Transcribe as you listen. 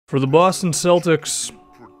For the Boston Celtics,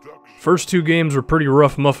 first two games were pretty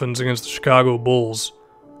rough muffins against the Chicago Bulls.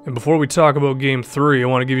 And before we talk about Game 3, I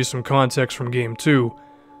want to give you some context from Game 2.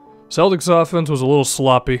 Celtics offense was a little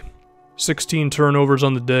sloppy, 16 turnovers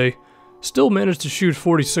on the day, still managed to shoot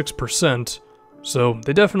 46%, so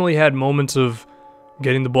they definitely had moments of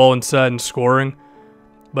getting the ball inside and scoring.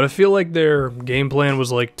 But I feel like their game plan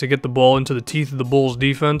was like to get the ball into the teeth of the Bulls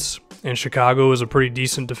defense, and Chicago is a pretty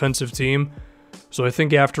decent defensive team. So I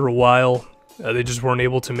think after a while, they just weren't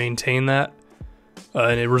able to maintain that.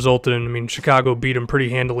 And it resulted in, Chicago beat them pretty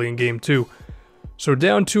handily in Game 2. So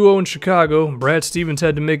down 2-0 in Chicago, Brad Stevens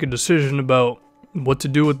had to make a decision about what to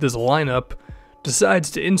do with this lineup.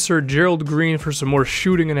 Decides to insert Gerald Green for some more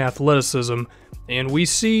shooting and athleticism. And we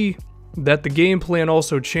see that the game plan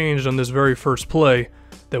also changed on this very first play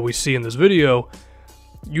that we see in this video.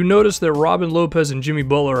 You notice that Robin Lopez and Jimmy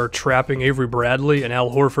Butler are trapping Avery Bradley and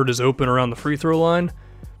Al Horford is open around the free throw line.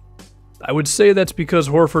 I would say that's because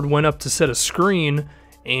Horford went up to set a screen,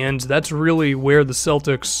 and that's really where the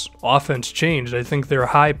Celtics offense changed. I think their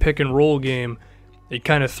high pick and roll game, it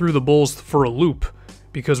kind of threw the Bulls for a loop,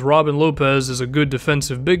 because Robin Lopez is a good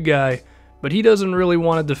defensive big guy, but he doesn't really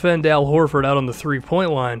want to defend Al Horford out on the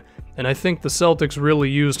three-point line, and I think the Celtics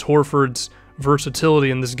really used Horford's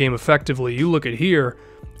versatility in this game effectively. You look at here,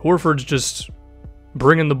 Horford's just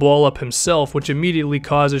bringing the ball up himself, which immediately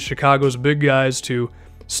causes Chicago's big guys to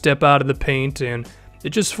step out of the paint, and it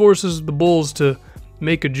just forces the Bulls to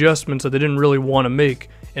make adjustments that they didn't really want to make,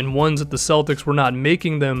 and ones that the Celtics were not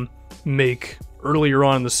making them make earlier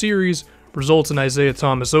on in the series results in Isaiah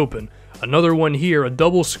Thomas open. Another one here, a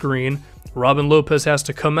double screen. Robin Lopez has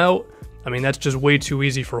to come out. That's just way too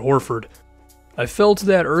easy for Horford. I felt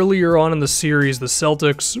that earlier on in the series, the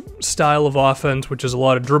Celtics' style of offense, which is a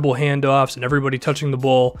lot of dribble handoffs and everybody touching the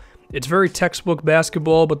ball, it's very textbook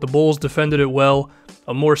basketball, but the Bulls defended it well.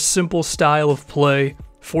 A more simple style of play,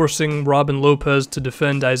 forcing Robin Lopez to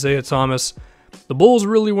defend Isaiah Thomas. The Bulls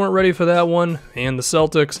really weren't ready for that one, and the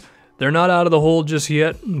Celtics, they're not out of the hole just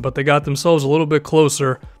yet, but they got themselves a little bit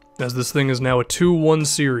closer, as this thing is now a 2-1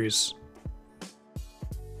 series.